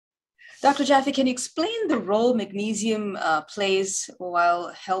Dr. Jaffe, can you explain the role magnesium plays while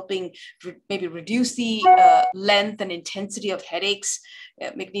helping maybe reduce the length and intensity of headaches?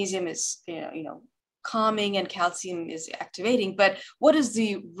 Magnesium is, calming and calcium is activating, but what is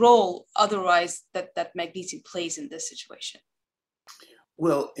the role otherwise that magnesium plays in this situation?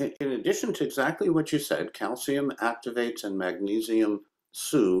 Well, in addition to exactly what you said, calcium activates and magnesium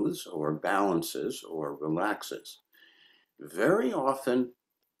soothes or balances or relaxes. Very often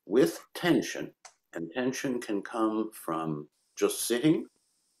with tension, and tension can come from just sitting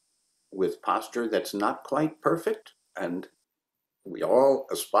with posture that's not quite perfect, and we all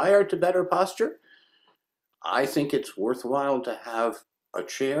aspire to better posture. I think it's worthwhile to have a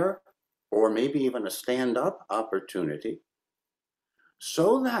chair or maybe even a stand-up opportunity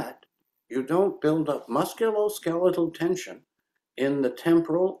so that you don't build up musculoskeletal tension in the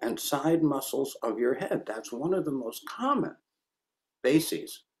temporal and side muscles of your head. That's one of the most common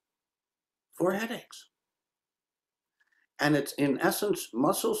bases for headaches. And it's in essence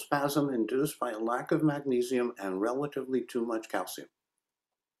muscle spasm induced by a lack of magnesium and relatively too much calcium.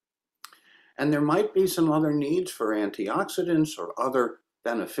 And there might be some other needs for antioxidants or other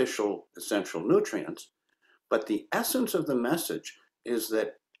beneficial essential nutrients, but the essence of the message is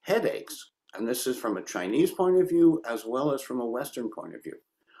that headaches, and this is from a Chinese point of view as well as from a Western point of view,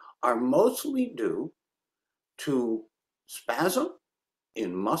 are mostly due to spasm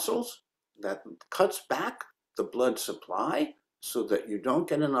in muscles that cuts back the blood supply so that you don't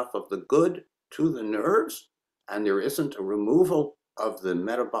get enough of the good to the nerves, and there isn't a removal of the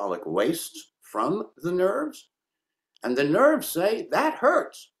metabolic wastes from the nerves. And the nerves say, that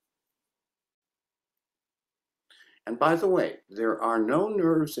hurts. And by the way, there are no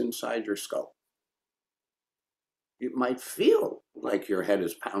nerves inside your skull. You might feel like your head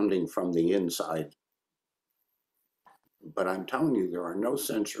is pounding from the inside, but I'm telling you, there are no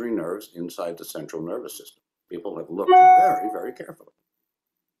sensory nerves inside the central nervous system. People have looked very, very carefully.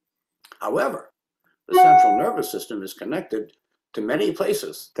 However, the central nervous system is connected to many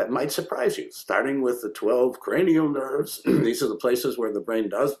places that might surprise you, starting with the 12 cranial nerves. These are the places where the brain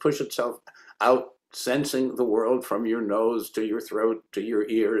does push itself out, sensing the world from your nose to your throat to your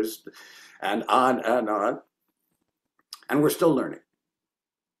ears, and on and on. And we're still learning.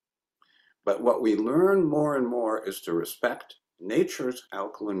 But what we learn more and more is to respect nature's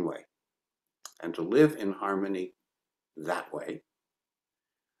alkaline way and to live in harmony that way,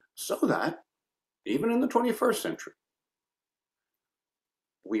 so that even in the 21st century,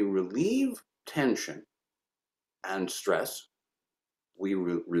 we relieve tension and stress, we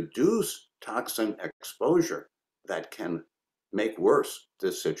reduce toxin exposure that can make worse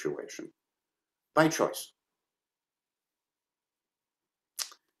this situation by choice.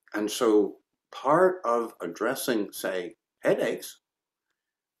 And so part of addressing, say, headaches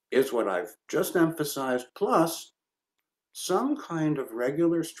is what I've just emphasized, plus some kind of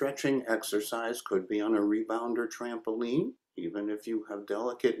regular stretching exercise. Could be on a rebounder trampoline, even if you have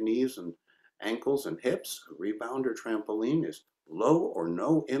delicate knees and ankles and hips. A rebounder trampoline is low or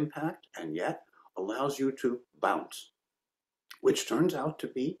no impact and yet allows you to bounce, which turns out to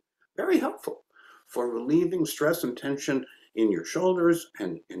be very helpful for relieving stress and tension in your shoulders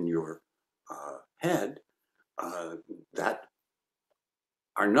and in your head that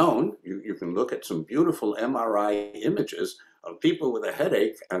are known. You can look at some beautiful MRI images of people with a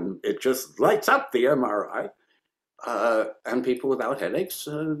headache, and it just lights up the MRI. And people without headaches,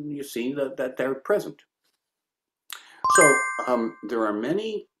 you see that they're present. So there are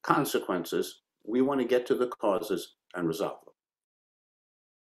many consequences. We want to get to the causes and resolve them.